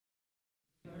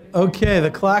Okay, the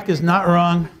clock is not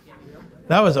wrong.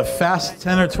 That was a fast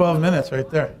 10 or 12 minutes right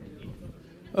there.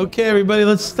 Okay, everybody,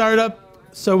 let's start up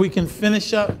so we can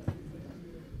finish up.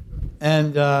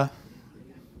 And,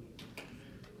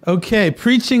 okay,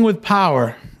 preaching with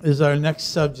power is our next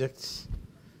subject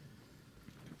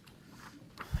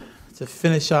to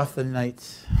finish off the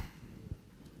night.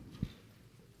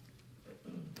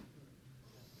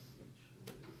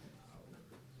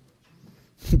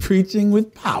 Preaching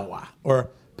with power, or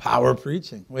power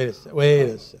preaching. Wait a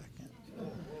second.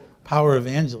 Power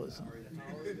evangelism.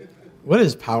 What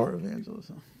is power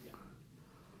evangelism?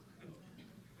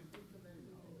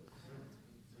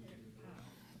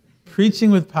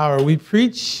 Preaching with power. We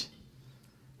preach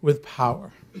with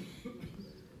power.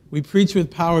 We preach with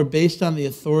power based on the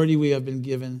authority we have been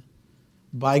given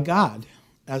by God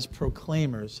as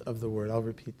proclaimers of the word. I'll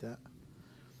repeat that.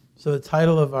 So the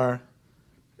title of our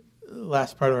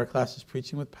last part of our class is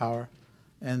Preaching with Power,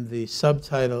 and the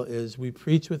subtitle is We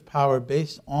Preach with Power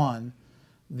based on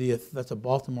that's a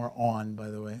Baltimore on, by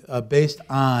the way, based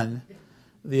on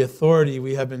the authority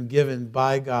we have been given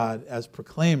by God as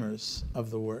proclaimers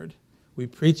of the word. We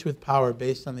preach with power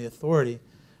based on the authority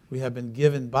we have been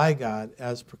given by God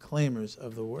as proclaimers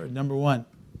of the word. Number one,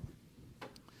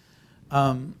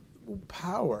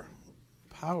 power.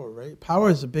 Power, right? Power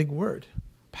is a big word.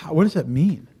 What does that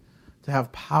mean? To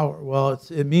have power? Well,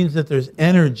 it means that there's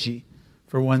energy,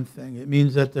 for one thing. It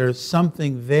means that there's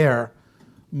something there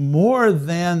more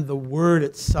than the word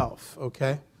itself,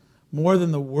 okay? More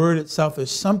than the word itself. There's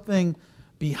something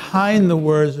behind the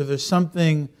words, or there's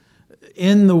something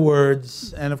in the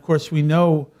words. And of course, we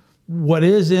know what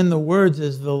is in the words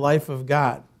is the life of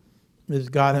God, is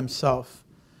God himself.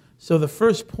 So the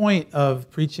first point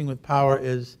of preaching with power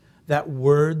is that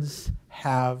words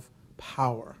have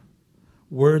power.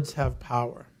 Words have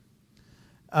power.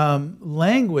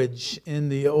 Language in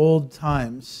the old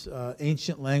times,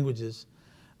 ancient language,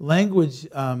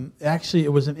 actually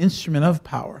it was an instrument of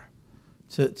power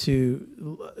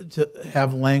to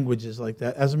have languages like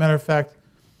that. As a matter of fact,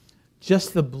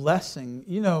 just the blessing,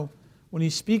 when you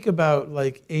speak about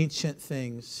like ancient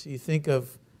things, you think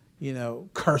of,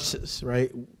 curses,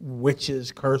 right?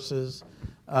 Witches, curses,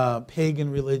 pagan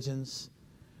religions.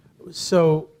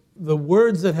 So the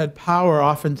words that had power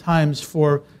oftentimes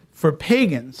for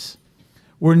pagans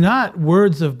were not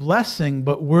words of blessing,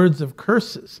 but words of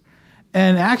curses.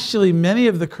 And actually, many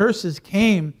of the curses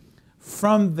came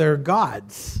from their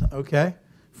gods, okay?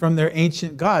 From their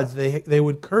ancient gods. They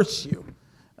would curse you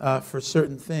for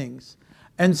certain things.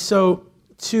 And so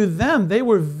to them, they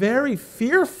were very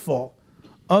fearful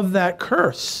of that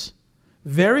curse,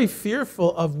 very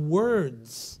fearful of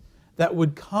words that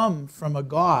would come from a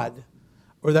god,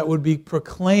 or that would be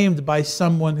proclaimed by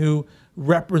someone who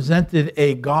represented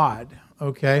a god,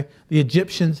 okay? The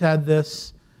Egyptians had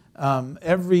this.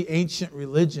 Every ancient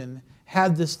religion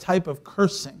had this type of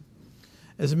cursing.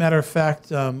 As a matter of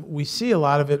fact, we see a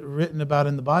lot of it written about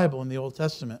in the Bible, in the Old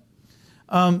Testament.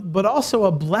 But also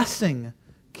a blessing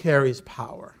carries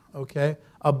power, okay?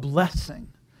 A blessing.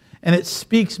 And it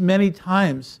speaks many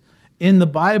times in the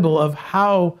Bible of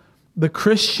how the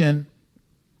Christian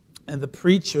and the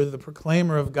preacher, the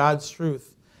proclaimer of God's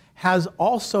truth, has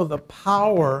also the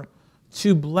power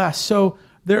to bless. So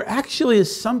there actually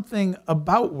is something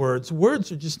about words.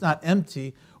 Words are just not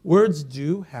empty. Words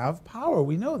do have power.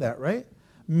 We know that, right?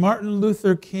 Martin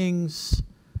Luther King's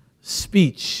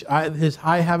speech, his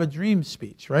I Have a Dream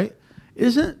speech, right?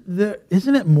 Isn't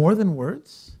it more than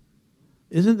words?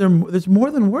 There's more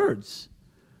than words.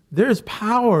 There's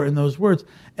power in those words.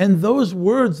 And those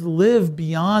words live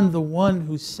beyond the one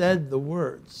who said the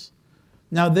words.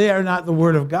 Now, they are not the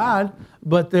word of God,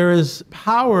 but there is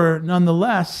power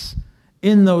nonetheless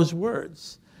in those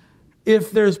words.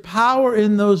 If there's power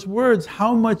in those words,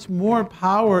 how much more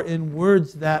power in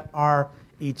words that are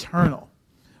eternal?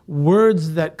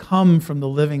 Words that come from the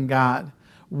living God.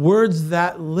 Words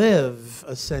that live,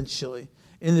 essentially.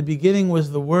 In the beginning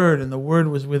was the Word, and the Word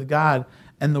was with God,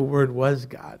 and the Word was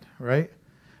God, right?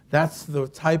 That's the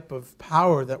type of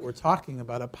power that we're talking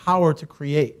about, a power to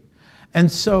create.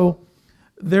 And so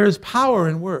there's power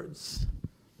in words.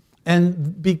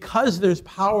 And because there's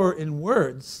power in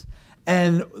words,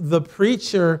 and the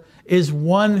preacher is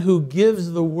one who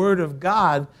gives the Word of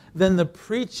God, then the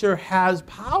preacher has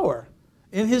power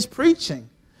in his preaching.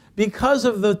 Because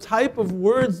of the type of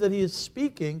words that he is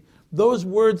speaking, those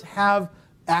words have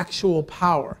actual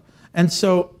power. And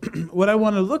so what I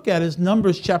want to look at is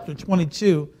Numbers chapter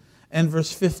 22 and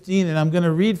verse 15. And I'm going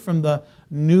to read from the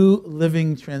New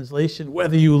Living Translation,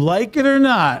 whether you like it or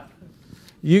not.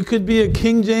 You could be a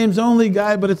King James only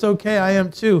guy, but it's okay. I am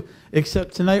too.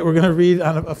 Except tonight we're going to read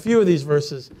on a few of these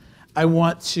verses. I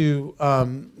want to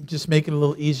just make it a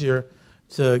little easier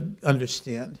to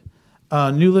understand.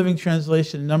 New Living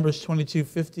Translation, Numbers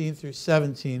 22:15 through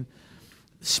 17.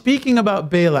 Speaking about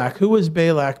Balak, who was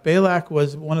Balak? Balak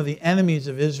was one of the enemies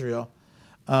of Israel.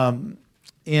 And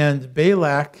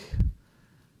Balak,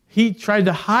 he tried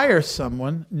to hire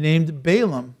someone named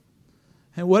Balaam.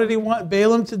 And what did he want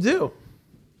Balaam to do?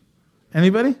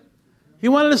 Anybody? He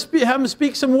wanted to have him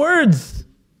speak some words.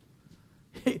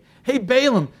 Hey,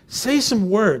 Balaam, say some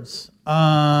words.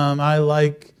 I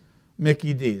like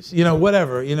Mickey D's.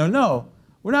 Whatever. No,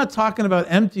 we're not talking about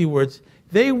empty words.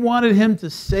 They wanted him to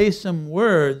say some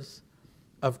words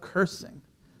of cursing.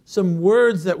 Some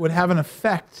words that would have an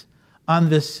effect on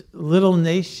this little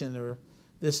nation or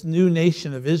this new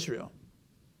nation of Israel.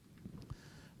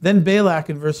 Then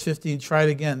Balak in verse 15 tried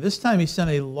again. This time he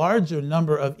sent a larger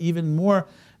number of even more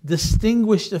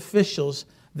distinguished officials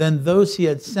than those he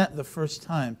had sent the first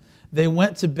time. They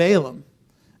went to Balaam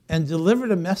and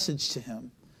delivered a message to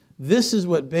him. This is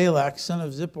what Balak, son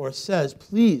of Zippor, says.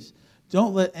 Please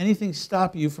don't let anything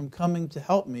stop you from coming to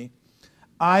help me.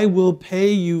 I will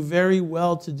pay you very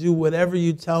well to do whatever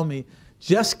you tell me.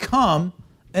 Just come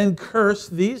and curse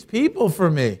these people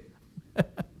for me.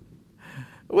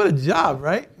 What a job,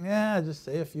 right? Yeah, just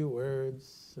say a few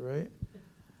words, right?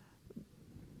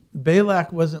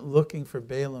 Balak wasn't looking for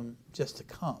Balaam just to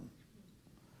come,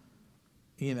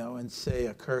 and say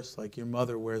a curse like your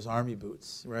mother wears army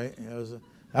boots, right?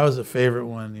 That was a favorite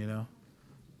one,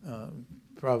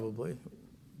 probably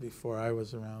before I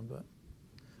was around,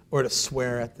 or to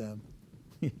swear at them,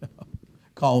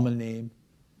 call them a name.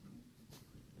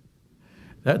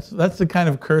 That's the kind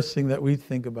of cursing that we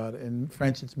think about. In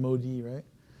French, it's maudit, right?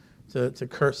 To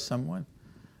curse someone.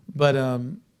 But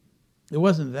it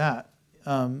wasn't that.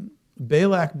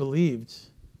 Balak believed,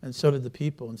 and so did the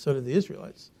people, and so did the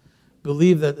Israelites.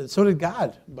 Believed that, and so did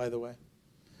God, by the way.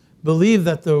 Believed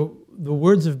that the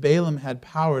words of Balaam had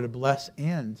power to bless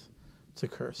and to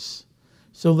curse.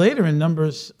 So later in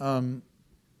Numbers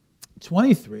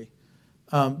 23,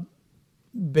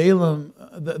 Balaam,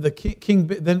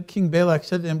 then King Balak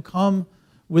said to him, "Come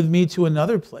with me to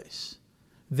another place.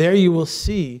 There you will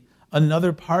see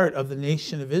another part of the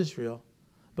nation of Israel,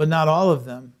 but not all of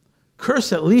them.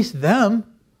 Curse at least them,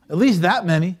 at least that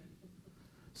many."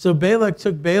 So Balak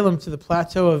took Balaam to the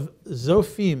plateau of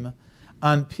Zophim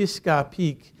on Pisgah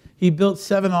Peak. He built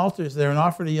 7 altars there and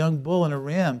offered a young bull and a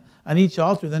ram on each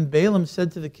altar. Then Balaam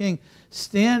said to the king,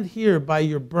 "Stand here by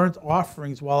your burnt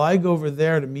offerings while I go over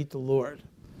there to meet the Lord."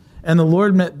 And the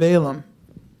Lord met Balaam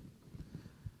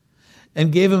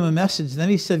and gave him a message. Then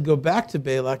he said, "Go back to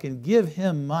Balak and give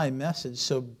him my message."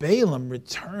 So Balaam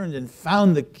returned and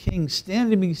found the king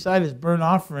standing beside his burnt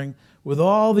offering with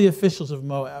all the officials of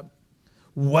Moab.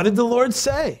 "What did the Lord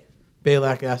say?"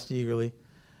 Balak asked eagerly.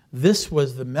 This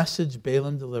was the message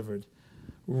Balaam delivered.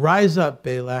 "Rise up,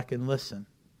 Balak, and listen.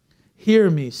 Hear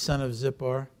me, son of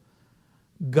Zippor.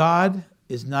 God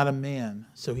is not a man,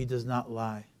 so he does not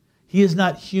lie. He is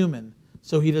not human,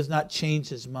 so he does not change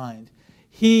his mind.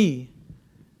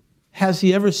 Has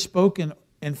he ever spoken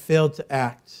and failed to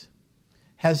act?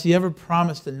 Has he ever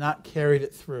promised and not carried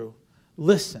it through?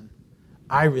 Listen,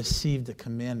 I received a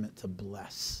commandment to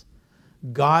bless.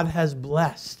 God has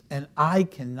blessed, and I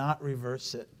cannot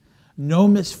reverse it. No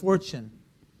misfortune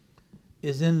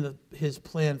is in his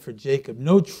plan for Jacob.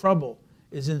 No trouble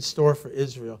is in store for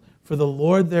Israel. For the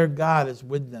Lord their God is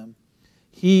with them.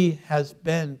 He has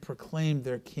been proclaimed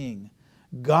their king.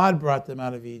 God brought them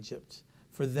out of Egypt.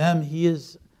 For them he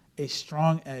is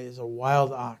strong as a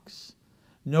wild ox.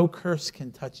 No curse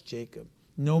can touch Jacob.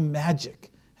 No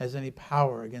magic has any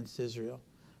power against Israel.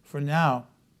 For now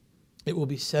it will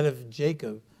be said of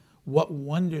Jacob, what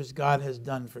wonders God has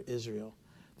done for Israel.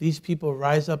 These people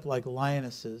rise up like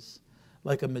lionesses,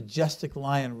 like a majestic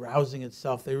lion rousing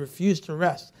itself. They refuse to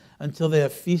rest until they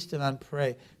have feasted on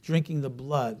prey, drinking the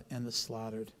blood and the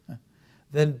slaughtered."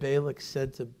 Then Balak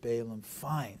said to Balaam,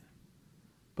 "Fine,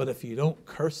 but if you don't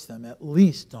curse them, at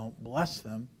least don't bless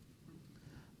them."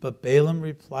 But Balaam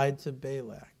replied to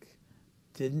Balak,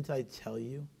 "Didn't I tell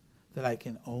you that I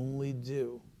can only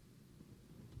do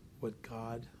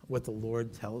what the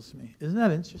Lord tells me?" Isn't that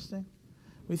interesting?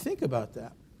 We think about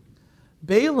that.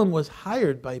 Balaam was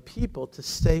hired by people to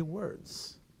say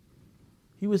words.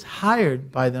 He was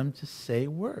hired by them to say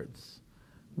words.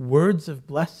 Words of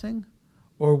blessing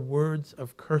or words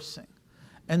of cursing.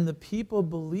 And the people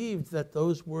believed that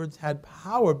those words had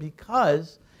power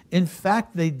because, in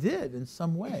fact, they did in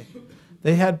some way.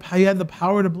 He had the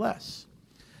power to bless.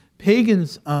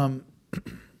 Pagans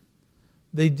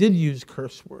they did use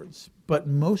curse words, but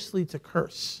mostly to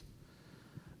curse.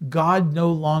 God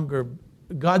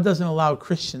doesn't allow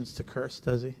Christians to curse,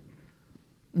 does he?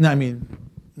 No, I mean,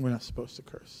 we're not supposed to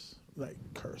curse. Like,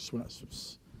 curse. We're not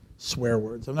supposed to swear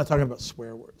words. I'm not talking about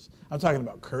swear words. I'm talking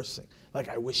about cursing. Like,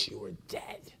 I wish you were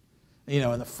dead.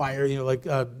 In the fire, like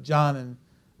John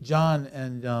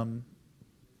and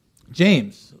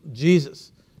James,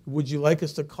 Jesus. Would you like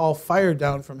us to call fire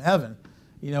down from heaven,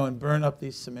 and burn up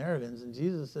these Samaritans? And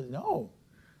Jesus said, no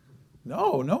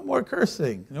more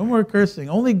cursing. No more cursing.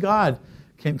 Only God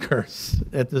can curse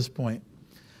at this point.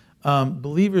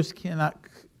 Believers cannot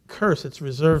curse. It's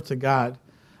reserved to God.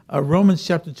 Romans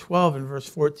chapter 12 and verse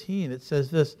 14, it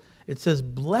says this. It says,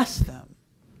 bless them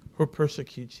who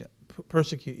persecute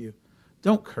you.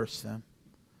 Don't curse them.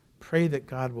 Pray that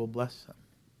God will bless them.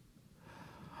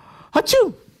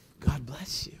 Achoo! God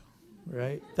bless you.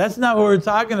 Right? That's not what we're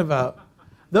talking about.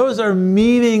 Those are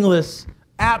meaningless,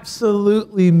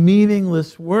 absolutely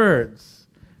meaningless words.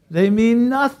 They mean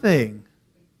nothing.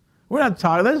 We're not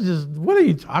talking, that's just, what are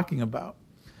you talking about?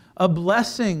 A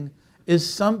blessing is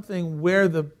something where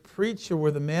the preacher,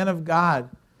 where the man of God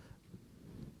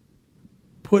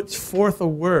puts forth a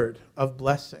word of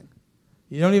blessing.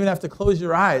 You don't even have to close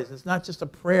your eyes. It's not just a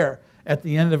prayer at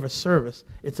the end of a service.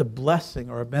 It's a blessing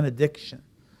or a benediction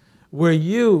where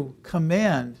you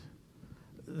command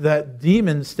that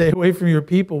demons stay away from your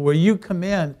people, where you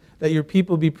command that your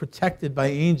people be protected by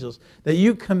angels, that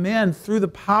you command through the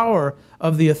power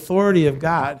of the authority of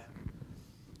God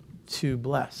to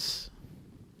bless.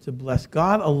 To bless.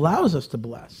 God allows us to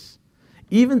bless,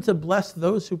 even to bless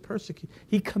those who persecute.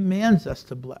 He commands us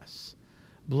to bless.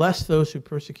 Bless those who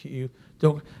persecute you.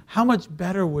 How much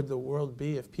better would the world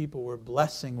be if people were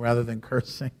blessing rather than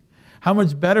cursing? How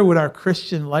much better would our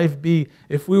Christian life be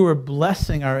if we were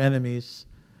blessing our enemies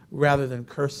rather than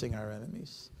cursing our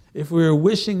enemies? If we were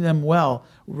wishing them well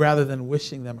rather than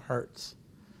wishing them hurts?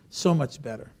 So much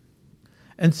better.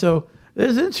 And so,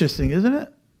 it's interesting, isn't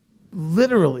it?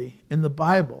 Literally, in the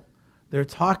Bible, they're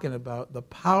talking about the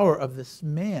power of this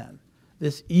man,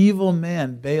 this evil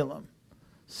man, Balaam.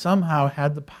 Somehow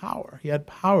had the power. He had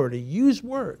power to use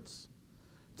words,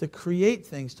 to create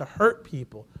things, to hurt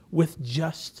people with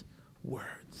just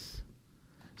words.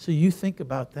 So you think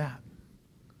about that.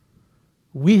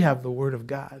 We have the Word of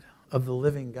God, of the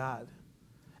living God,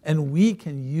 and we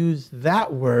can use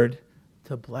that word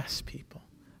to bless people.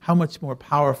 How much more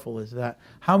powerful is that?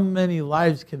 How many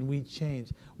lives can we change?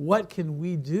 What can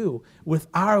we do with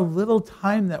our little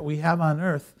time that we have on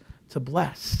earth to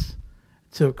bless?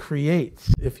 To create,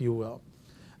 if you will.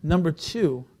 Number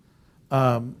two,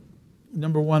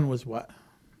 number one was what?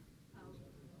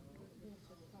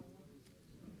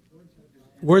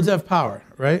 Words have power,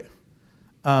 right?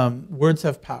 Words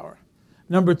have power.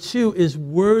 Number two is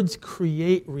words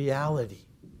create reality.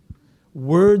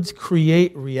 Words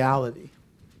create reality.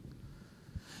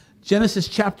 Genesis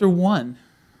chapter 1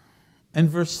 and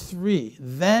verse 3.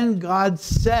 Then God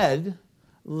said,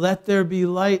 let there be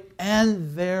light,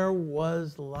 and there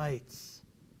was light.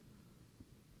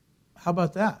 How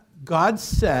about that? God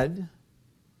said,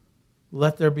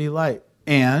 let there be light,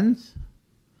 and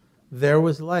there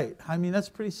was light. I mean, that's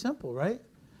pretty simple, right?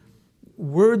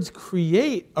 Words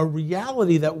create a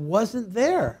reality that wasn't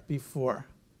there before.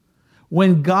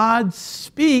 When God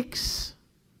speaks,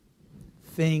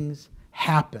 things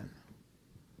happen.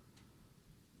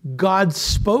 God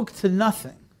spoke to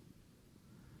nothing.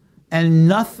 And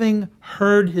nothing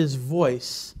heard his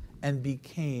voice and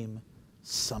became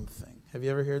something. Have you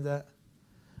ever heard that?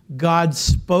 God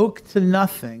spoke to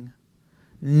nothing.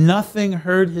 Nothing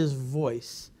heard his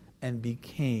voice and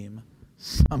became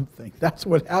something. That's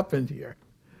what happened here.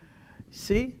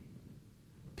 See?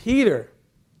 Peter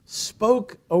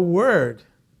spoke a word.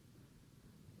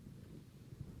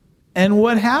 And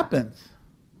what happened?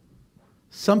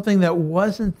 Something that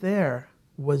wasn't there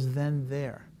was then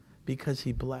there. Because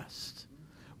he blessed.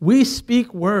 We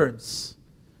speak words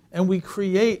and we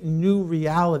create new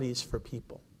realities for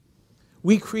people.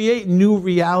 We create new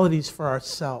realities for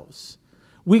ourselves.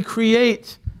 We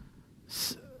create,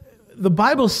 the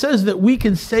Bible says that we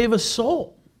can save a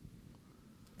soul.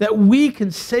 That we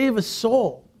can save a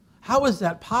soul. How is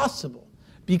that possible?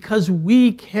 Because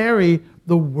we carry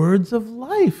the words of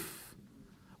life.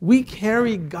 We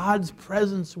carry God's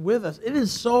presence with us. It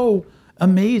is so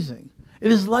amazing.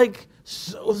 It's like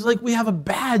we have a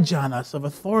badge on us of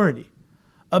authority.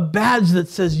 A badge that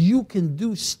says you can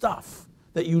do stuff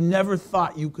that you never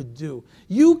thought you could do.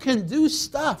 You can do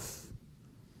stuff.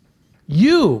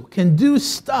 You can do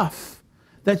stuff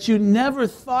that you never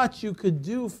thought you could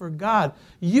do for God.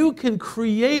 You can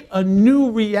create a new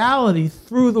reality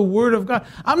through the Word of God.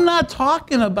 I'm not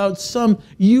talking about some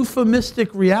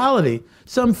euphemistic reality,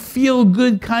 some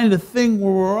feel-good kind of thing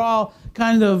where we're all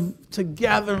kind of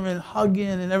together and hugging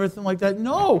and everything like that.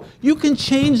 No, you can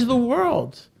change the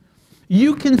world.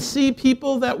 You can see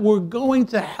people that were going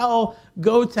to hell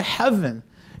go to heaven.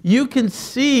 You can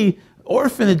see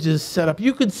orphanages set up.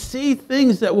 You could see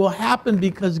things that will happen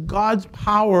because God's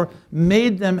power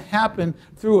made them happen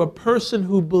through a person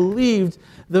who believed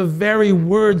the very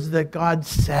words that God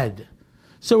said.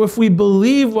 So if we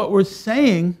believe what we're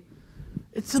saying,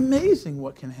 it's amazing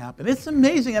what can happen. It's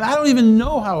amazing, and I don't even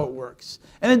know how it works.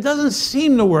 And it doesn't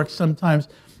seem to work sometimes,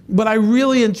 but I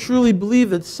really and truly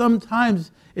believe that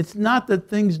sometimes it's not that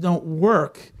things don't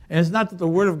work, and it's not that the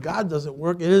Word of God doesn't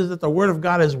work. It is that the Word of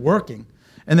God is working,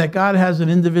 and that God has an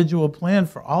individual plan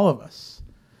for all of us.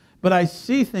 But I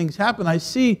see things happen. I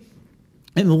see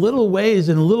in little ways,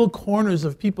 in little corners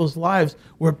of people's lives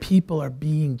where people are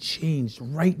being changed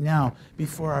right now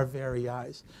before our very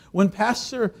eyes. When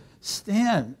Pastor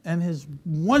Stan and his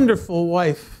wonderful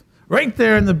wife, right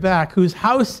there in the back, whose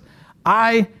house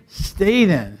I stayed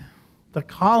in, the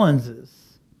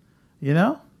Collinses, you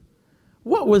know?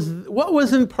 What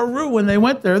was in Peru when they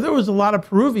went there? There was a lot of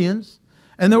Peruvians,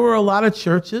 and there were a lot of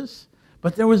churches,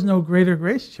 but there was no Greater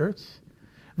Grace Church.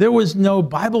 There was no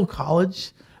Bible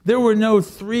college. There were no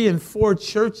 3 and 4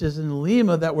 churches in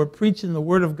Lima that were preaching the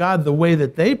Word of God the way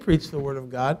that they preached the Word of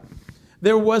God.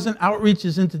 There wasn't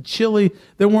outreaches into Chile.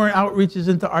 There weren't outreaches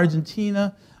into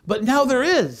Argentina. But now there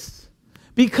is,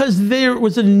 because there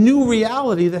was a new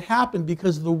reality that happened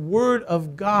because the Word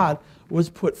of God was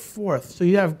put forth. So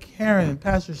you have Karen and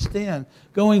Pastor Stan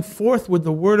going forth with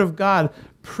the Word of God,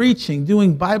 preaching,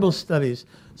 doing Bible studies,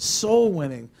 soul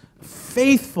winning,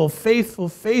 faithful, faithful,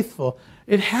 faithful.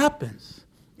 It happens.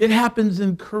 It happens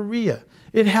in Korea.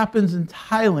 It happens in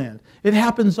Thailand. It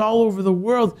happens all over the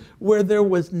world where there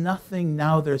was nothing,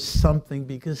 now there's something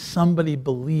because somebody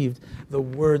believed the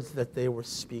words that they were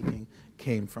speaking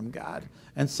came from God.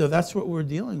 And so that's what we're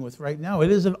dealing with right now.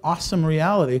 It is an awesome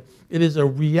reality. It is a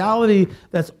reality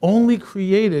that's only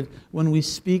created when we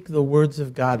speak the words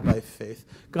of God by faith.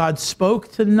 God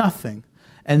spoke to nothing,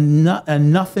 and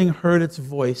nothing heard its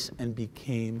voice and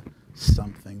became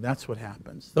something. That's what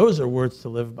happens. Those are words to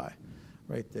live by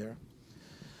right there.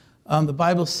 The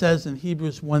Bible says in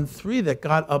Hebrews 1:3 that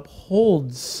God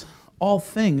upholds all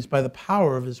things by the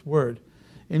power of His word.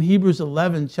 In Hebrews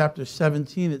 11, chapter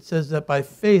 17, it says that by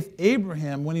faith,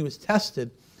 Abraham, when he was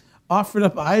tested, offered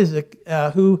up Isaac,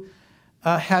 who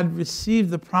had received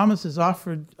the promises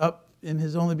offered up in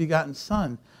his only begotten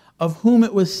son, of whom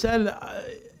it was said,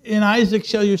 in Isaac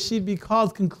shall your seed be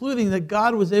called, concluding that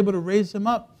God was able to raise him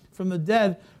up from the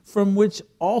dead, from which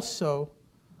also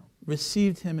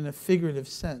received him in a figurative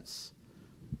sense.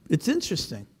 It's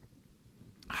interesting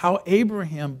how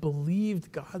Abraham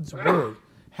believed God's word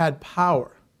had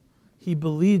power. He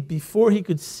believed, before he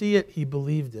could see it, he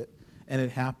believed it, and it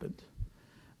happened.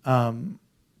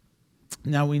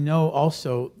 Now we know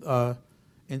also,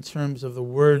 in terms of the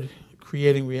word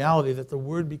creating reality, that the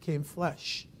word became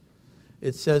flesh.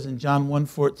 It says in John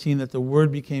 1:14 that the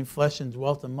word became flesh and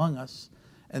dwelt among us,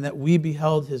 and that we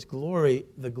beheld his glory,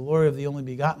 the glory of the only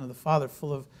begotten of the Father,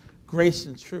 full of grace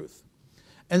and truth.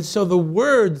 And so the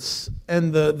words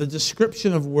and the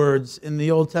description of words in the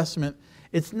Old Testament,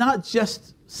 it's not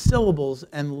just syllables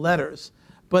and letters,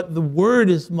 but the word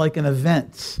is like an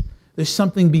event. There's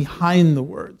something behind the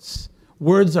words.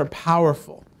 Words are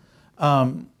powerful.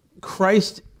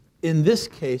 Christ, in this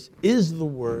case, is the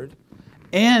word,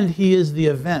 and he is the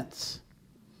event.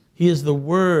 He is the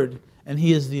word, and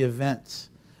he is the event.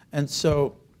 And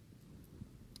so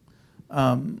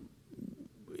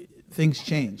things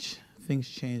change. Things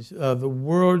change. The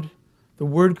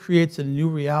word creates a new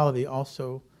reality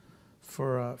also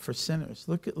for sinners.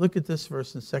 Look at this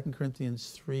verse in 2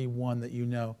 Corinthians 3:1 that you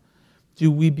know.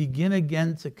 Do we begin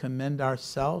again to commend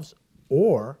ourselves,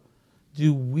 or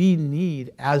do we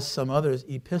need, as some others,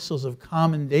 epistles of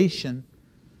commendation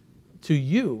to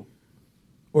you,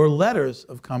 or letters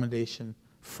of commendation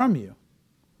from you?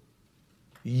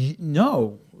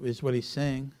 No, is what he's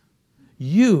saying.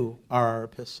 You are our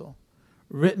epistle,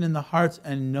 written in the hearts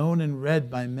and known and read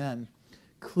by men.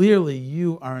 Clearly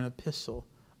you are an epistle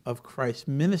of Christ,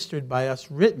 ministered by us,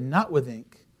 written not with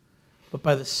ink, but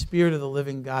by the Spirit of the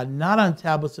living God, not on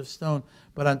tablets of stone,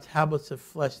 but on tablets of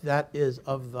flesh, that is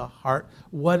of the heart.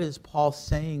 What is Paul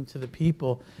saying to the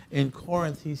people in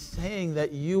Corinth? He's saying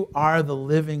that you are the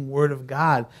living Word of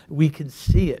God. We can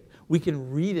see it. We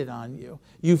can read it on you.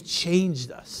 You've changed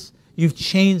us. You've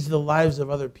changed the lives of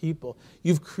other people.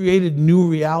 You've created new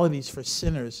realities for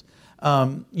sinners.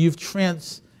 You've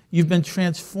been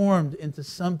transformed into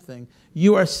something.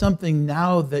 You are something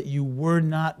now that you were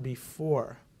not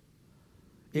before.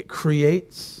 It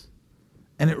creates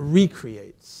and it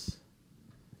recreates.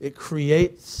 It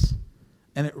creates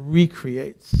and it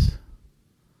recreates.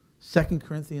 2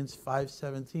 Corinthians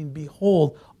 5:17,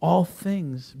 behold, all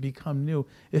things become new.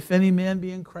 If any man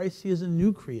be in Christ, he is a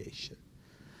new creation.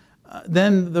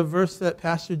 Then the verse that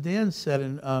Pastor Dan said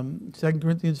in 2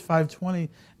 Corinthians 5:20,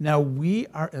 now we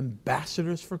are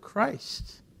ambassadors for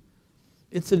Christ.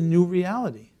 It's a new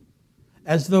reality.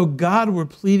 As though God were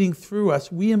pleading through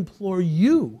us, we implore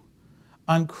you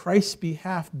on Christ's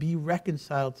behalf, be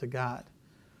reconciled to God.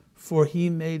 For he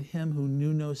made him who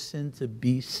knew no sin to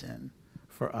be sin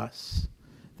for us,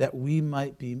 that we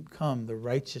might become the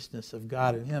righteousness of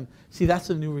God in him. See, that's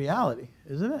a new reality,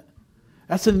 isn't it?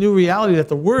 That's a new reality that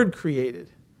the Word created.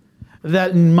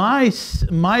 That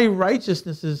my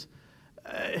righteousness is,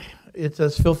 it's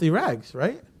as filthy rags,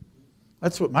 right?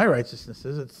 That's what my righteousness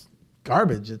is. It's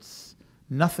garbage. It's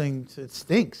nothing. It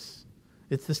stinks.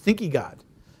 It's the stinky God.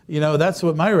 That's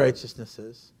what my righteousness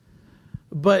is.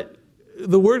 But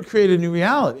the Word created a new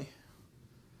reality.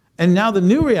 And now the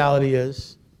new reality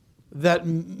is that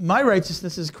my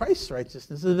righteousness is Christ's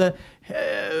righteousness. That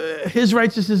his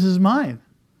righteousness is mine.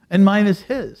 And mine is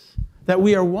his. That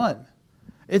we are one.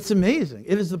 It's amazing.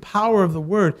 It is the power of the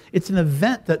Word. It's an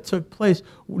event that took place.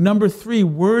 Number 3,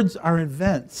 words are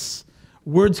events.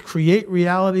 Words create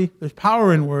reality. There's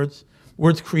power in words.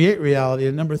 Words create reality.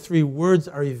 And number 3, words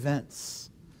are events.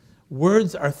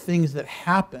 Words are things that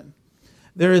happen.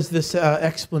 There is this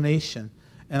explanation,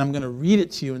 and I'm going to read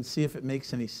it to you and see if it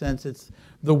makes any sense. It's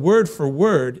the word for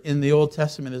word in the Old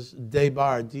Testament is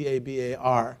debar,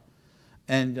 D-A-B-A-R.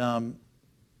 And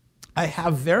I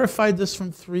have verified this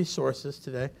from 3 sources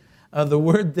today. The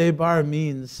word debar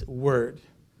means word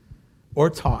or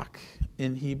talk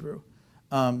in Hebrew.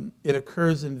 It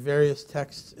occurs in various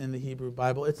texts in the Hebrew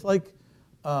Bible. It's like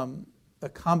a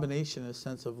combination, in a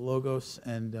sense, of logos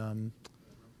and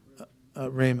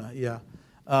rhema, yeah.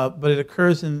 But it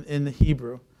occurs in the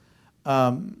Hebrew.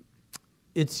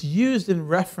 It's used in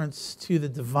reference to the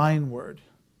divine word,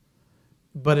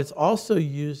 but it's also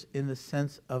used in the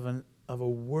sense of a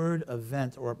word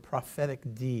event or a prophetic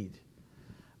deed.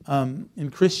 In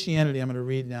Christianity, I'm going to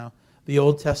read now, the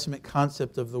Old Testament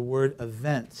concept of the word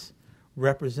event,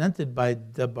 represented by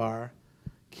debar,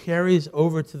 carries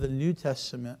over to the New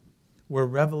Testament, where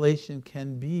revelation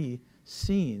can be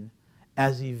seen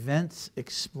as events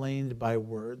explained by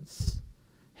words.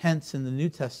 Hence, in the New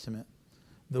Testament,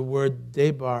 the word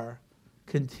debar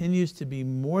continues to be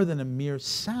more than a mere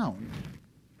sound.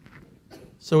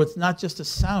 So it's not just a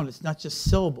sound, it's not just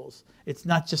syllables, it's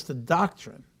not just a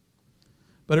doctrine,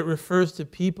 but it refers to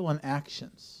people and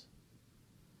actions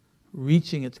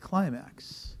reaching its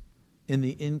climax in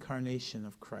the incarnation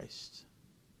of Christ.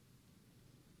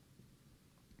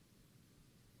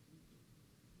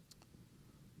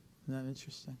 Isn't that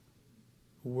interesting?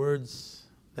 Words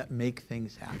that make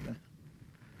things happen.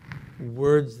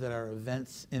 Words that are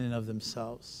events in and of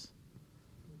themselves.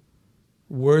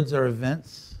 Words are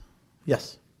events.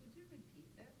 Yes? Would you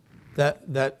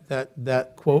repeat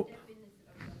That quote?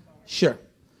 Sure.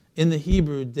 In the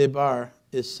Hebrew, debar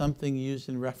is something used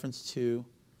in reference to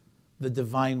the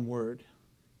divine word,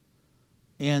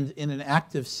 and in an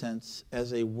active sense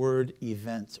as a word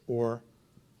event or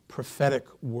prophetic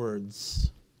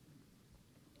words.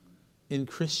 In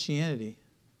Christianity,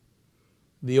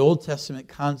 the Old Testament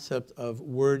concept of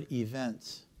word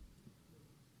events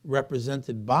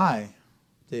represented by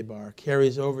debar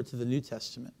carries over to the New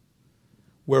Testament,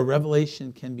 where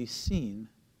revelation can be seen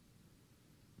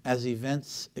as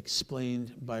events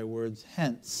explained by words.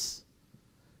 Hence,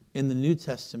 in the New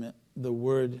Testament, the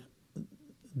word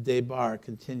debar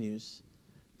continues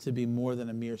to be more than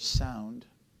a mere sound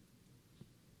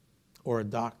or a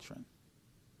doctrine,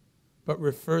 but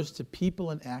refers to people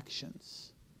and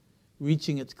actions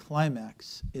reaching its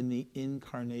climax in the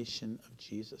incarnation of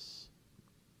Jesus.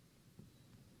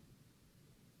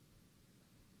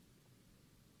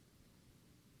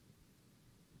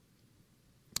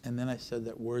 And then I said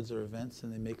that words are events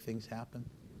and they make things happen.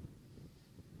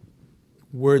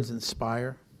 Words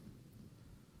inspire.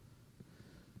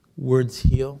 Words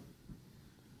heal.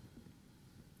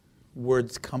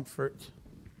 Words comfort.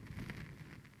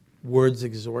 Words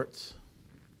exhort.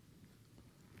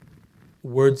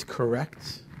 Words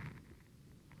correct.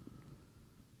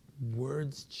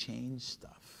 Words change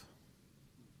stuff.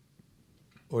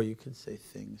 Or you could say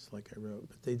things like I wrote,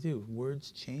 but they do.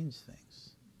 Words change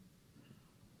things.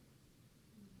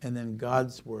 And then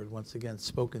God's word, once again,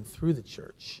 spoken through the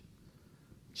church,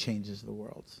 changes the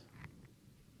world.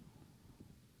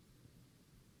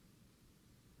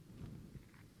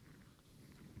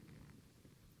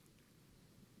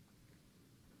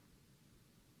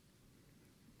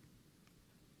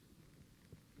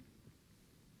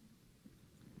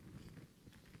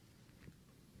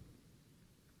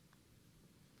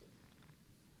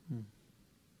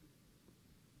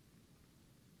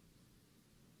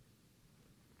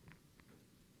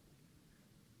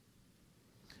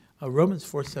 Romans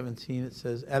 4:17, it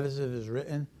says, as it is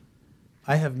written,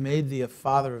 I have made thee a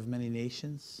father of many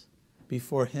nations,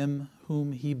 before him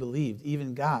whom he believed,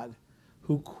 even God,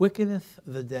 who quickeneth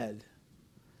the dead,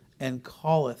 and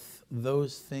calleth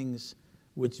those things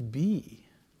which be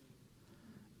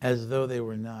as though they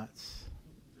were not.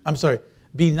 I'm sorry,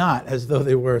 be not as though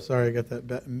they were. Sorry, I got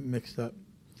that mixed up.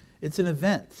 It's an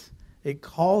event. It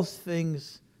calls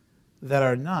things that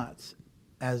are not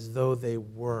as though they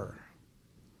were.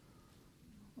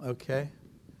 Okay?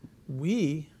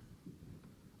 We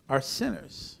are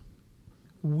sinners.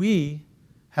 We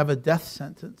have a death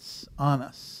sentence on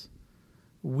us.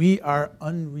 We are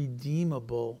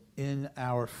unredeemable in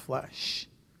our flesh.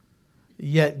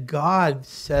 Yet God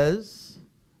says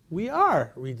we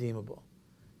are redeemable.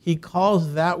 He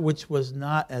calls that which was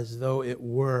not as though it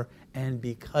were, and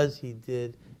because he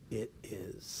did, it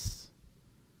is.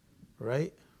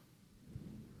 Right?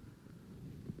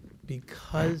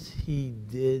 Because he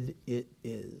did, it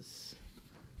is.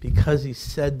 Because he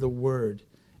said the word,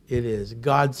 it is.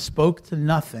 God spoke to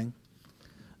nothing.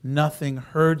 Nothing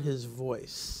heard his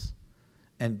voice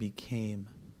and became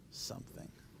something.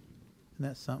 Isn't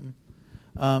that something?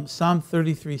 Psalm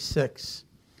 33:6.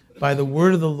 By the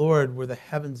word of the Lord were the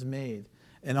heavens made,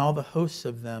 and all the hosts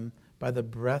of them by the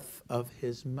breath of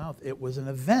his mouth. It was an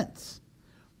event.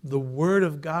 The word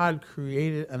of God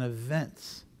created an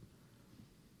event.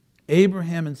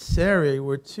 Abraham and Sarai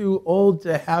were too old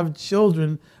to have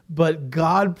children, but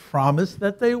God promised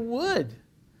that they would.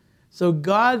 So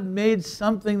God made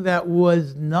something that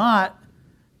was not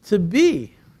to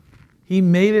be. He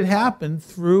made it happen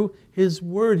through his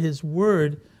word. His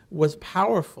word was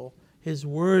powerful. His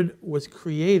word was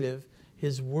creative.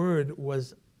 His word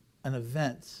was an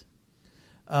event.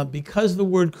 Because the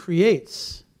word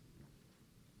creates,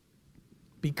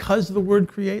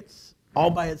 all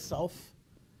by itself,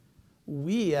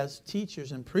 we as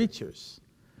teachers and preachers,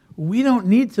 we don't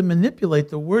need to manipulate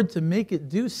the word to make it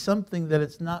do something that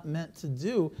it's not meant to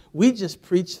do. We just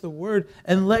preach the word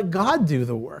and let God do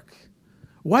the work.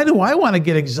 Why do I want to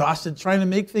get exhausted trying to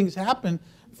make things happen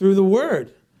through the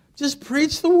word? Just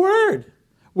preach the word.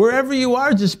 Wherever you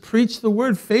are, just preach the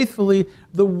word faithfully.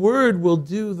 The word will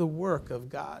do the work of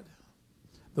God.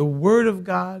 The word of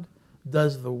God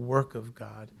does the work of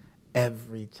God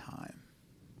every time.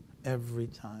 Every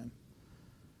time.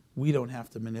 We don't have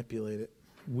to manipulate it.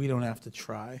 We don't have to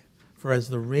try. For as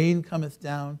the rain cometh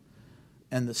down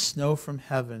and the snow from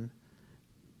heaven,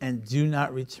 and do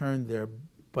not return there,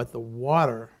 but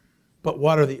water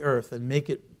the earth and make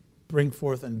it bring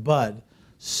forth and bud,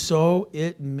 so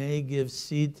it may give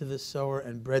seed to the sower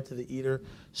and bread to the eater,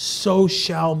 so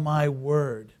shall my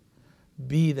word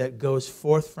be that goes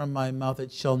forth from my mouth.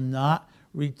 It shall not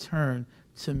return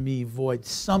to me void.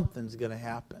 Something's going to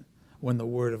happen when the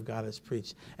word of God is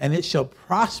preached. And it shall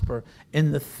prosper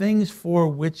in the things for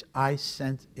which I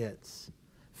sent it.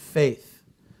 Faith,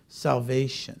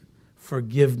 salvation,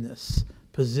 forgiveness,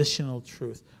 positional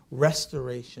truth,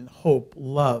 restoration, hope,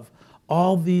 love.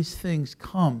 All these things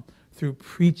come through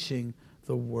preaching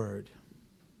the word.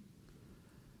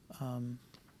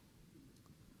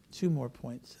 2 more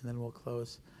points and then we'll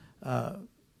close.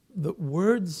 The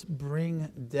words bring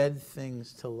dead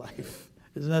things to life.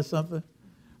 Isn't that something?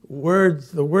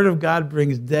 Words, the word of God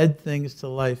brings dead things to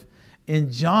life.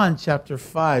 In John chapter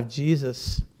 5,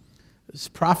 Jesus is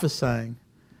prophesying.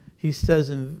 He says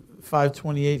in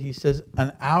 5:28, he says,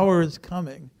 an hour is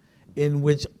coming in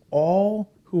which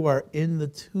all who are in the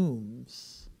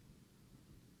tombs,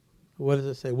 what does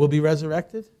it say? Will be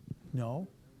resurrected? No.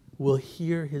 Will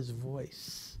hear his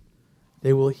voice.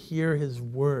 They will hear his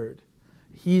word.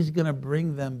 He's going to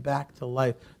bring them back to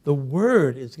life. The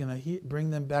word is going to bring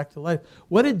them back to life.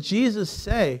 What did Jesus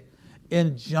say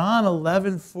in John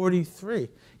 11:43?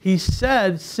 He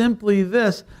said simply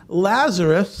this,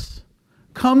 Lazarus,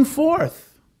 come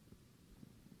forth.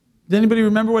 Does anybody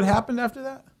remember what happened after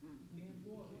that?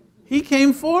 He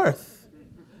came forth.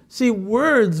 See,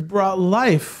 words brought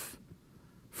life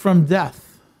from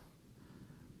death.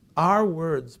 Our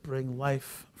words bring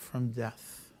life from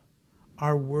death.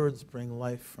 Our words bring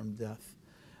life from death.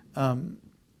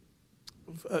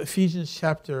 Ephesians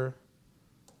chapter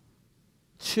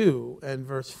 2 and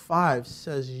verse 5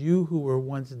 says, you who were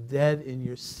once dead in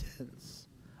your sins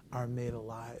are made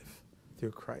alive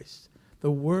through Christ.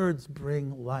 The words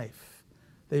bring life.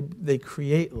 They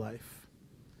create life.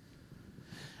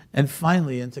 And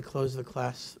finally, and to close the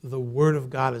class, the Word of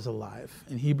God is alive.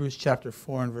 In Hebrews chapter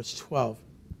 4 and verse 12,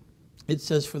 it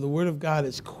says, for the Word of God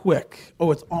is quick.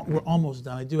 Oh, we're almost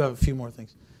done. I do have a few more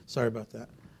things. Sorry about that.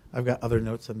 I've got other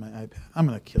notes on my iPad. I'm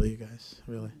going to kill you guys,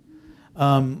 really.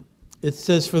 It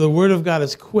says, for the Word of God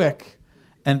is quick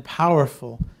and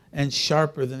powerful and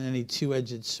sharper than any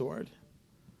two-edged sword,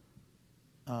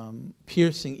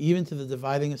 piercing even to the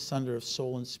dividing asunder of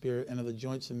soul and spirit and of the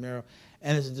joints and marrow,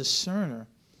 and is a discerner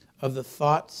of the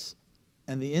thoughts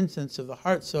and the intents of the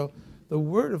heart. So the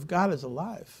Word of God is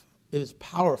alive. It is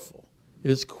powerful. It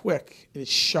is quick. It is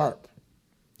sharp.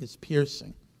 It's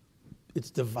piercing. It's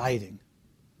dividing.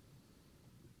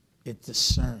 It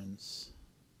discerns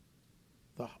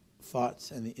the thoughts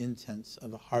and the intents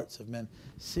of the hearts of men.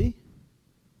 See?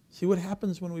 See what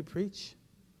happens when we preach?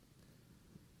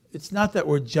 It's not that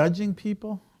we're judging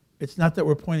people. It's not that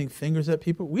we're pointing fingers at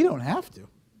people. We don't have to.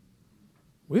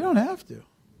 We don't have to.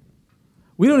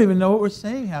 We don't even know what we're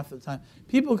saying half the time.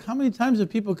 People, how many times have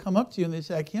people come up to you and they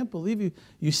say, I can't believe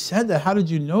you said that. How did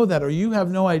you know that? Or you have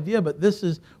no idea, but this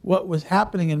is what was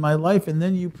happening in my life. And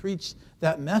then you preached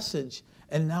that message,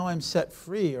 and now I'm set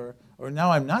free, or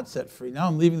now I'm not set free. Now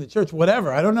I'm leaving the church,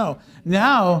 whatever. I don't know.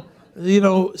 Now,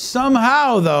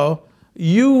 somehow, though,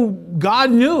 God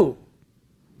knew,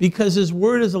 because His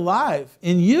Word is alive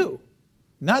in you.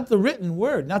 Not the written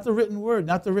word, not the written word,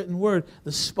 not the written word,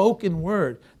 the spoken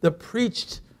word, the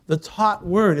preached, the taught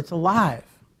word. It's alive.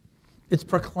 It's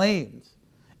proclaimed.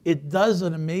 It does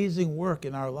an amazing work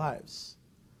in our lives.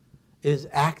 It is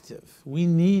active. We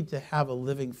need to have a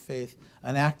living faith,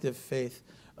 an active faith.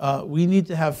 We need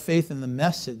to have faith in the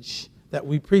message that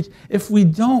we preach. If we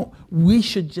don't, we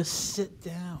should just sit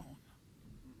down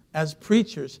as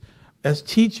preachers, as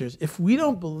teachers. If we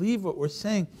don't believe what we're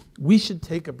saying, we should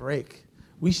take a break.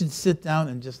 We should sit down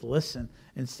and just listen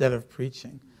instead of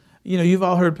preaching. You've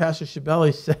all heard Pastor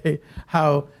Shabelli say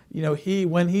how,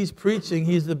 when he's preaching,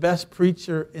 he's the best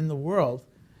preacher in the world.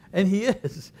 And he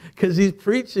is, because he's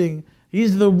preaching.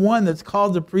 He's the one that's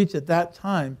called to preach at that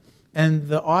time. And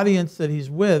the audience that he's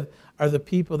with are the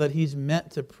people that he's meant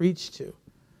to preach to.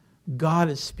 God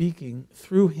is speaking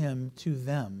through him to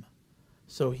them.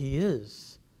 So he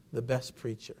is the best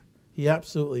preacher. He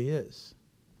absolutely is.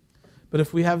 But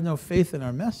if we have no faith in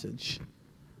our message,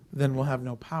 then we'll have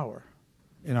no power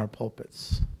in our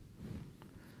pulpits.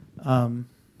 Okay,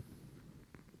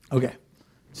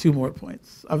 2 more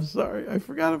points. I'm sorry, I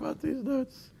forgot about these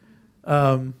notes.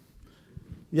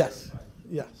 Yes.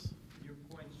 Your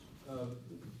points,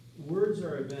 words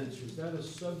are events. Is that a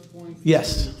sub-point?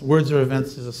 Yes, words are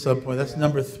events is a sub-point. That's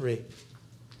number 3.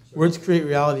 Words create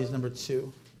reality is number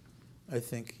 2, I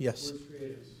think. Yes. Words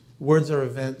create us. Words are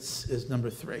events is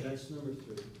number 3. That's number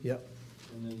 3. Yep.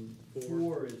 And then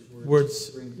 4 is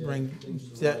words bring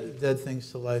dead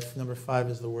things to life. Number 5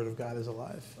 is the Word of God is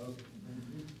alive. Okay.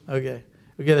 Okay.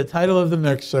 We get a title of the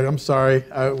mixture. I'm sorry.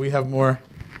 We have more.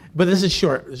 But this is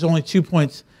short. There's only 2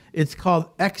 points. It's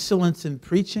called excellence in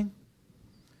preaching.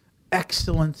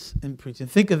 Excellence in preaching.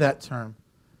 Think of that term.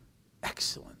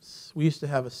 Excellence. We used to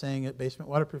have a saying at Basement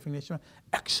Waterproofing Nation,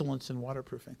 excellence in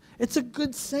waterproofing. It's a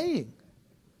good saying.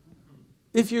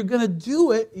 If you're going to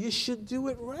do it, you should do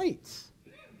it right.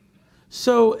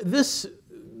 So this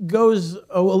goes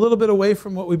a little bit away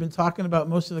from what we've been talking about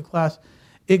most of the class.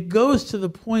 It goes to the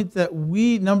point that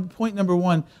point number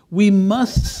 1, we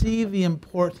must see the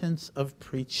importance of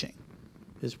preaching,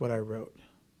 is what I wrote.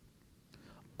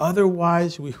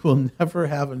 Otherwise, we will never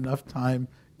have enough time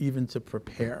even to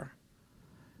prepare.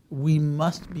 We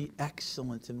must be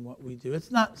excellent in what we do.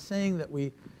 It's not saying that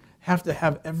we have to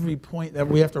have every point, that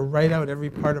we have to write out every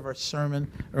part of our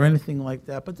sermon or anything like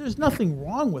that. But there's nothing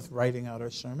wrong with writing out our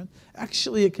sermon.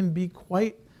 Actually, it can be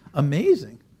quite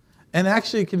amazing. And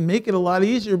actually, it can make it a lot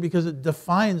easier because it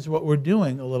defines what we're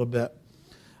doing a little bit.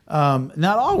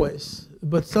 Not always,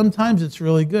 but sometimes it's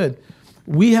really good.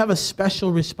 We have a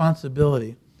special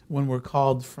responsibility when we're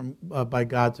called by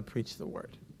God to preach the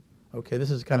word. Okay, this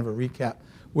is kind of a recap.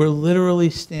 We're literally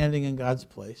standing in God's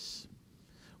place.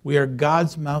 We are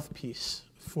God's mouthpiece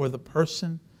for the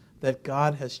person that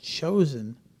God has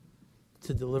chosen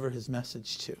to deliver his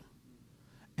message to.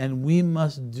 And we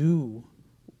must do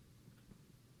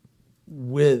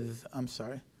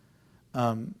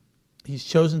he's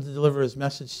chosen to deliver his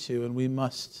message to, and we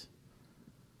must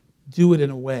do it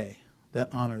in a way that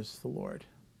honors the Lord.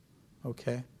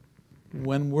 Okay?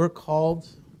 When we're called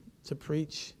to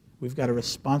preach. We've got a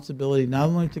responsibility not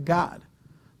only to God,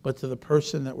 but to the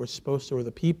person that we're supposed to, or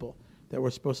the people that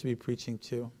we're supposed to be preaching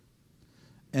to.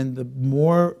 And the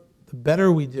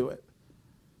better we do it,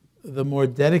 the more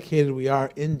dedicated we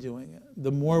are in doing it,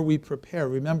 the more we prepare.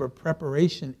 Remember,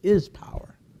 preparation is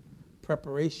power.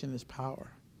 Preparation is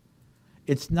power.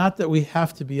 It's not that we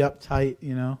have to be uptight,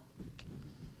 you know.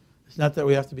 It's not that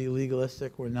we have to be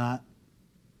legalistic. We're not.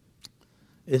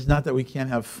 It's not that we can't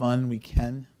have fun. We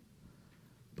can.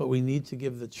 But we need to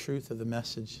give the truth of the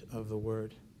message of the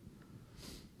word.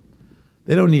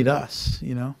 They don't need us,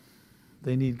 you know.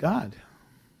 They need God.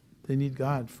 They need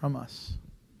God from us.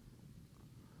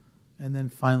 And then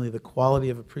finally, the quality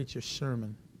of a preacher's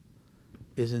sermon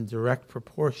is in direct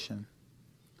proportion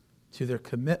to their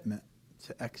commitment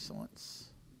to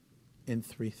excellence in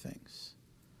three things.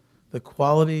 The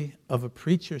quality of a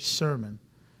preacher's sermon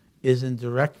is in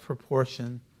direct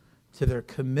proportion to their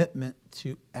commitment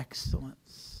to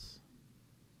excellence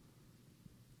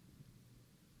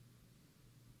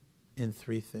in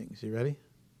three things. You ready?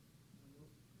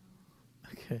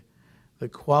 Okay. The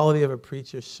quality of a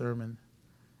preacher's sermon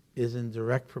is in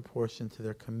direct proportion to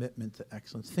their commitment to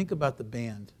excellence. Think about the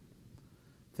band.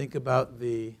 Think about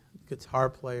the guitar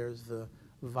players, the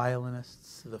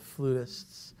violinists, the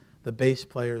flutists, the bass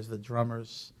players, the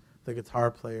drummers, the guitar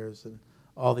players, and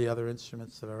all the other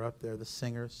instruments that are up there, the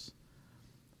singers.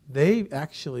 They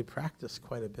actually practice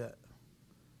quite a bit,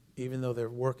 even though they're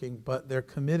working, but they're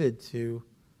committed to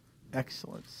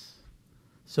excellence.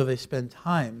 So they spend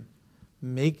time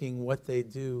making what they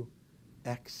do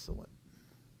excellent.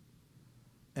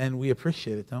 And we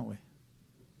appreciate it, don't we?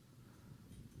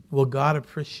 Well, God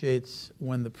appreciates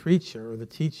when the preacher or the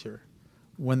teacher,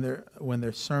 when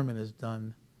their sermon is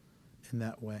done in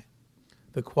that way.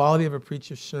 The quality of a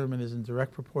preacher's sermon is in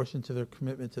direct proportion to their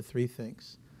commitment to three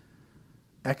things.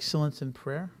 Excellence in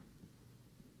prayer,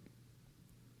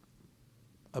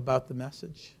 about the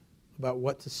message, about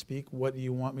what to speak, what do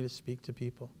you want me to speak to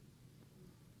people.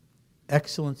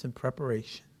 Excellence in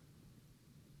preparation.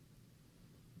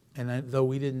 And though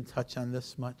we didn't touch on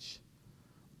this much,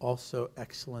 also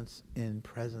excellence in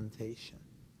presentation.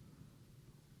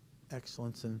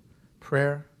 Excellence in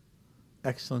prayer,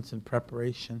 excellence in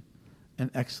preparation,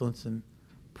 and excellence in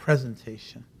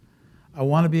presentation. I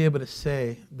want to be able to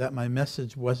say that my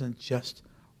message wasn't just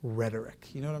rhetoric.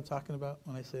 You know what I'm talking about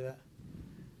when I say that?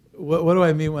 What do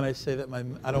I mean when I say that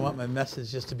I don't want my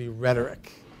message just to be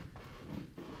rhetoric?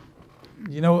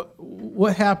 You know,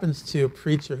 what happens to a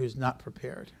preacher who's not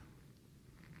prepared?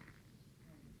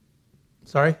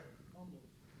 Sorry?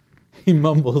 He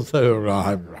mumbles.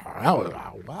 Wow,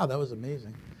 that was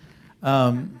amazing.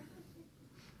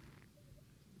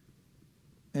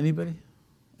 Anybody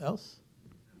else?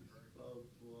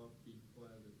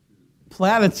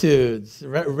 Platitudes,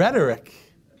 rhetoric.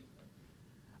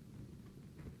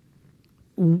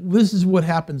 This is what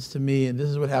happens to me, and this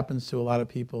is what happens to a lot of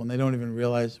people, and they don't even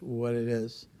realize what it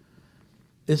is.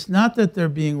 It's not that they're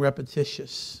being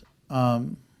repetitious. I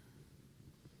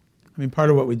mean, part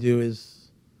of what we do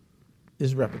is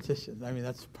repetition. I mean,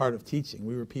 that's part of teaching.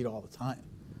 We repeat all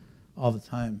the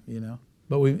time, you know.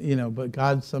 But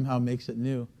God somehow makes it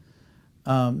new.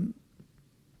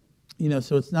 You know,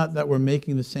 so it's not that we're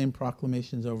making the same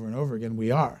proclamations over and over again.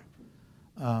 We are.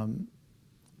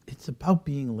 It's about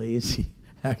being lazy,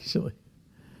 actually.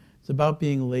 It's about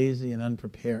being lazy and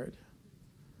unprepared.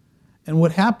 And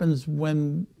what happens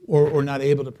when, or not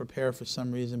able to prepare for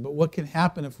some reason, but what can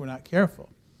happen if we're not careful,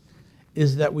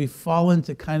 is that we fall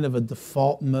into kind of a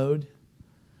default mode,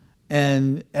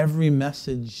 and every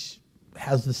message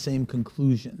has the same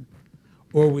conclusion.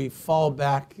 Or we fall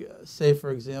back, say,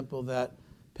 for example, that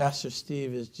Pastor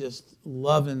Steve is just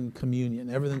loving communion.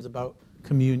 Everything's about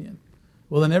communion.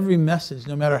 Well, in every message,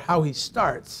 no matter how he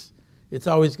starts, it's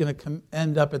always going to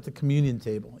end up at the communion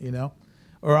table, you know?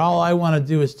 Or all I want to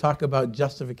do is talk about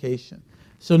justification.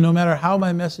 So no matter how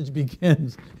my message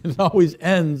begins, it always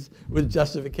ends with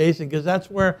justification, because that's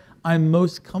where I'm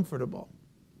most comfortable.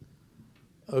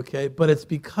 Okay? But it's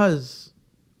because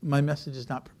my message is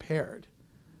not prepared.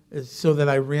 It's so that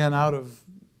I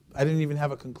didn't even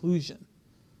have a conclusion.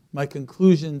 My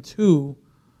conclusion to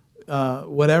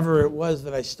whatever it was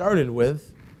that I started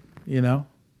with, you know,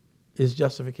 is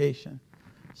justification.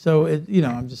 So,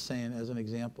 I'm just saying as an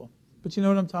example. But you know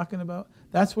what I'm talking about?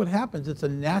 That's what happens. It's a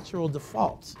natural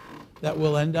default that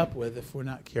we'll end up with if we're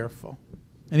not careful.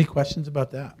 Any questions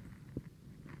about that?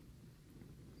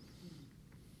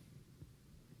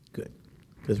 Good,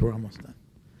 because we're almost done.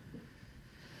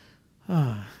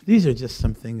 These are just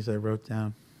some things I wrote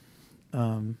down.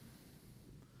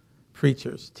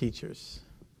 Preachers, teachers.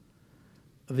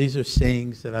 these are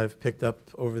sayings that I've picked up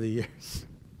over the years,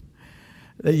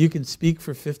 that you can speak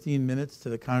for 15 minutes to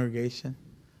the congregation,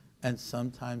 and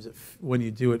sometimes when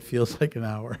you do, it feels like an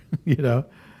hour, you know.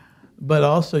 But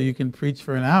also you can preach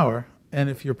for an hour, and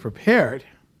if you're prepared,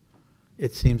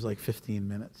 it seems like 15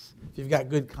 minutes. If you've got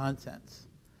good content.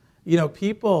 You know,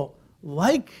 people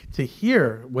like to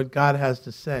hear what God has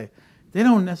to say. They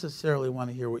don't necessarily want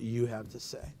to hear what you have to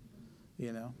say,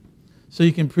 you know. So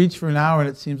you can preach for an hour and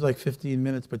it seems like 15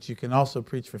 minutes, but you can also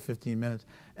preach for 15 minutes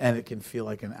and it can feel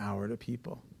like an hour to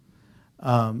people.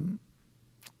 One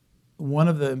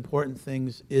of the important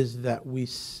things is that we,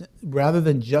 rather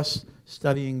than just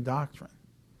studying doctrine,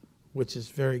 which is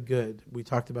very good, we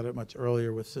talked about it much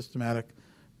earlier with systematic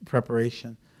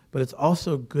preparation, but it's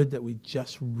also good that we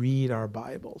just read our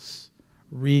Bibles,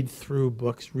 read through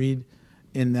books, read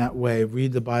in that way,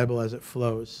 read the Bible as it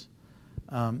flows,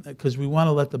 because we want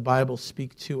to let the Bible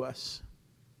speak to us.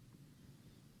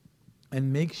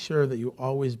 And make sure that you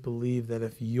always believe that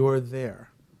if you're there,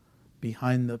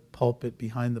 behind the pulpit,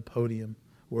 behind the podium,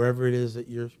 wherever it is that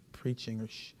you're preaching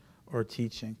or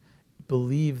teaching,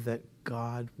 believe that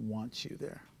God wants you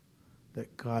there.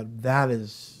 That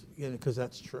is, because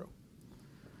that's true.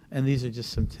 And these are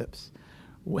just some tips.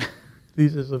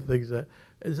 These are some things that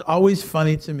is always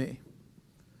funny to me,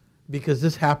 because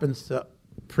this happens to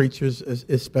preachers,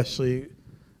 especially.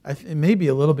 It may be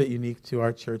a little bit unique to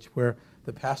our church, where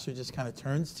the pastor just kind of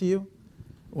turns to you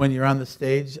when you're on the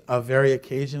stage very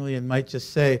occasionally and might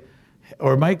just say,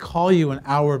 or might call you an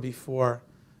hour before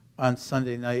on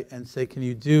Sunday night and say, can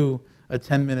you do a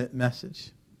 10-minute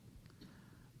message?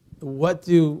 What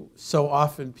do so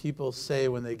often people say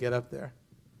when they get up there?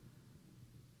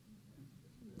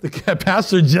 The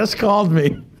pastor just called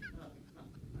me.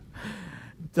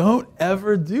 Don't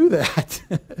ever do that.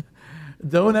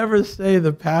 Don't ever say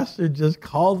the pastor just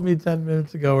called me 10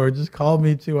 minutes ago or just called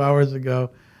me 2 hours ago,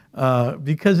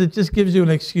 because it just gives you an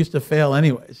excuse to fail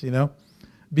anyways, you know.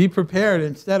 Be prepared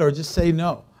instead, or just say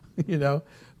no, you know.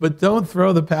 But don't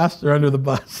throw the pastor under the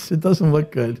bus. It doesn't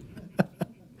look good.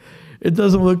 It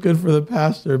doesn't look good for the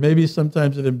pastor. Maybe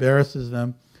sometimes it embarrasses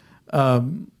them.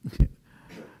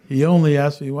 He only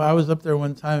asked me, well, I was up there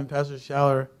one time, and Pastor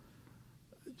Schaller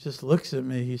just looks at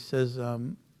me. He says,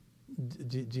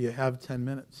 do you have 10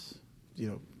 minutes,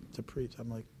 to preach? I'm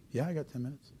like, yeah, I got 10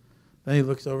 minutes. Then he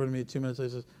looks over to me 2 minutes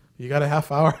later and says, you got a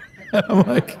half hour? I'm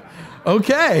like,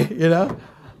 okay,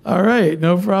 all right,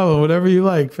 no problem, whatever you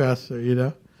like,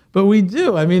 Pastor, But we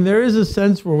do. I mean, there is a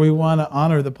sense where we want to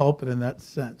honor the pulpit in that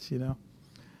sense,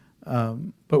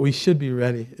 But we should be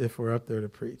ready if we're up there to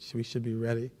preach. We should be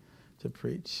ready to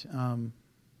preach. A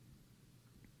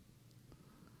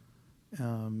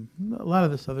lot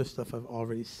of this other stuff I've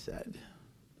already said,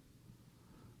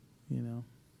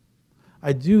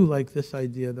 I do like this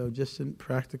idea, though, just in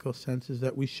practical sense, is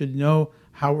that we should know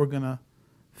how we're going to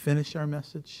finish our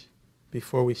message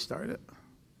before we start it.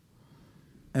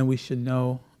 And we should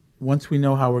know, once we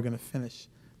know how we're going to finish,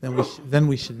 then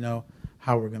we should know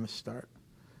how we're going to start.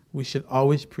 We should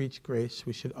always preach grace.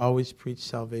 We should always preach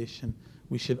salvation.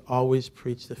 We should always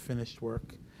preach the finished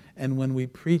work. And when we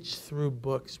preach through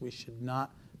books, we should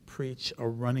not preach a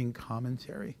running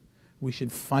commentary. We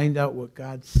should find out what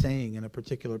God's saying in a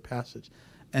particular passage.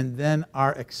 And then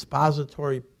our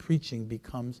expository preaching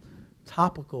becomes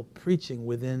topical preaching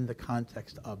within the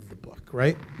context of the book,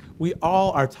 right? We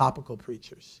all are topical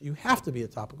preachers. You have to be a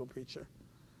topical preacher,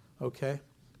 okay?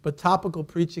 But topical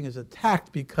preaching is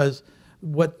attacked because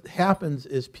what happens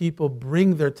is people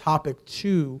bring their topic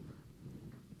to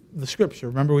the Scripture.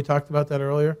 Remember we talked about that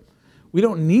earlier? We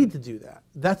don't need to do that.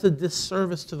 That's a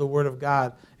disservice to the Word of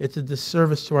God. It's a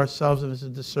disservice to ourselves, and it's a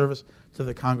disservice to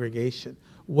the congregation.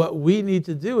 What we need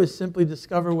to do is simply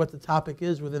discover what the topic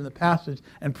is within the passage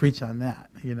and preach on that,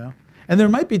 And there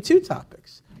might be two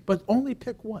topics, but only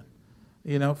pick one,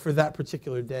 for that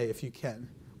particular day if you can.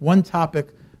 One topic,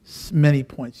 many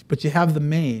points, but you have the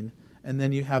main, and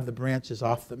then you have the branches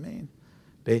off the main,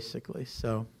 basically.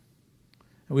 So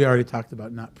we already talked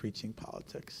about not preaching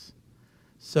politics.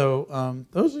 So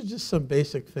those are just some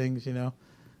basic things,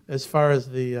 as far as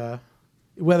the,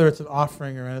 whether it's an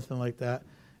offering or anything like that,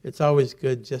 it's always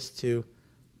good just to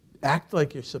act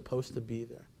like you're supposed to be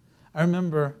there. I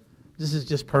remember, this is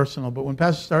just personal, but when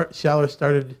Pastor Schaller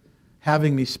started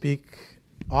having me speak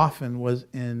often was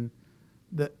in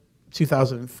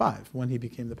 2005 when he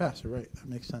became the pastor, right? That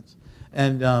makes sense.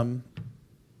 And and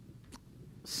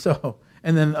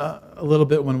then a little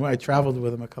bit when I traveled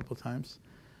with him a couple times.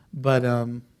 But,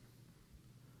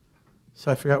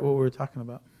 so I forgot what we were talking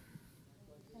about.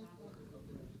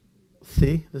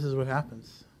 See, this is what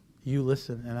happens. You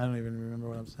listen, and I don't even remember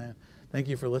what I'm saying. Thank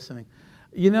you for listening.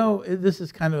 This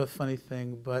is kind of a funny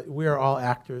thing, but we are all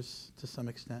actors to some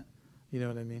extent. You know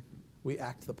what I mean? We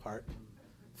act the part.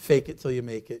 Fake it till you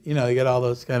make it. You get all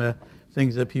those kind of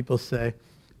things that people say.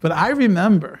 But I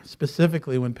remember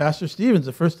specifically when Pastor Stevens,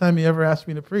 the first time he ever asked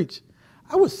me to preach,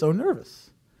 I was so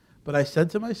nervous. But I said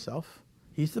to myself,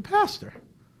 he's the pastor.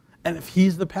 And if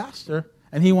he's the pastor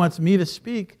and he wants me to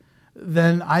speak,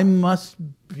 then I must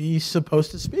be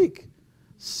supposed to speak.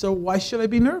 So why should I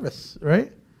be nervous,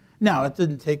 right? Now, it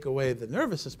didn't take away the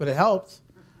nervousness, but it helped,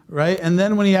 right? And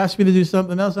then when he asked me to do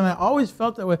something else, and I always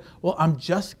felt that way, well, I'm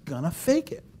just going to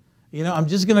fake it. I'm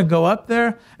just going to go up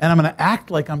there, and I'm going to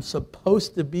act like I'm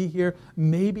supposed to be here.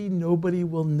 Maybe nobody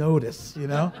will notice,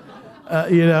 And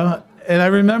I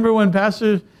remember when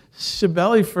Pastor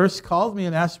Shabelli first called me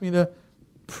and asked me to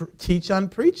teach on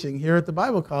preaching here at the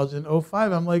Bible College in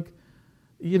 2005. I'm like,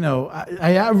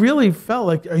 I really felt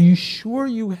like, are you sure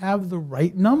you have the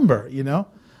right number,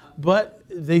 But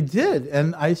they did.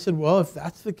 And I said, well, if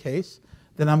that's the case,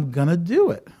 then I'm going to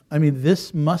do it. I mean,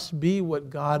 this must be what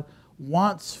God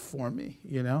wants for me,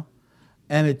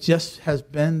 And it just has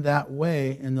been that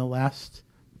way in the last,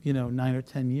 9 or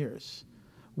 10 years,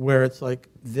 where it's like,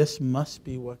 this must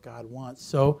be what God wants.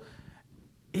 So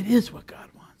it is what God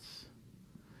wants.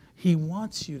 He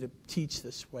wants you to teach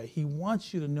this way. He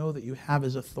wants you to know that you have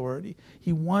his authority.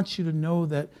 He wants you to know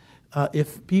that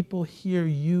if people hear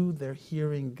you, they're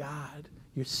hearing God.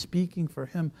 You're speaking for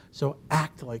him, so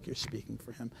act like you're speaking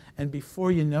for him. And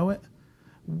before you know it,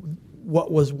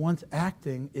 what was once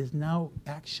acting is now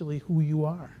actually who you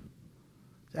are.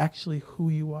 It's actually who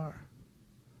you are.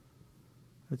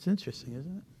 It's interesting,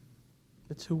 isn't it?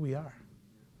 It's who we are.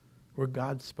 We're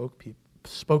God's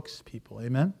spokespeople.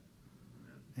 Amen?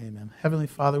 Amen. Heavenly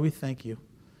Father, we thank you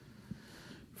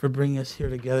for bringing us here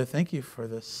together. Thank you for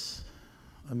this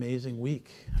amazing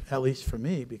week, at least for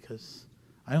me, because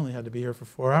I only had to be here for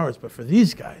 4 hours. But for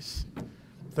these guys,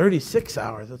 36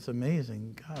 hours. That's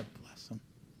amazing. God bless them.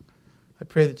 I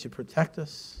pray that you protect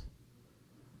us.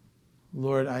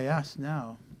 Lord, I ask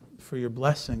now for your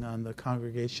blessing on the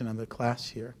congregation and the class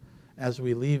here. As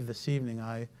we leave this evening,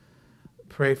 I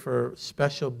pray for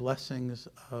special blessings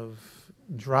of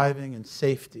driving and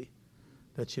safety,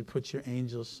 that you'd put your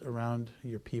angels around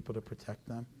your people to protect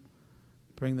them.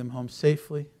 Bring them home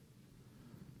safely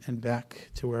and back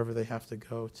to wherever they have to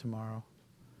go tomorrow.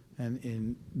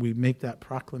 And we make that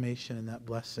proclamation and that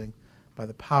blessing by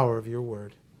the power of your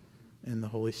word in the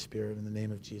Holy Spirit, in the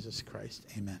name of Jesus Christ.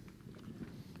 Amen.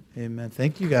 Amen.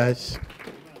 Thank you, guys.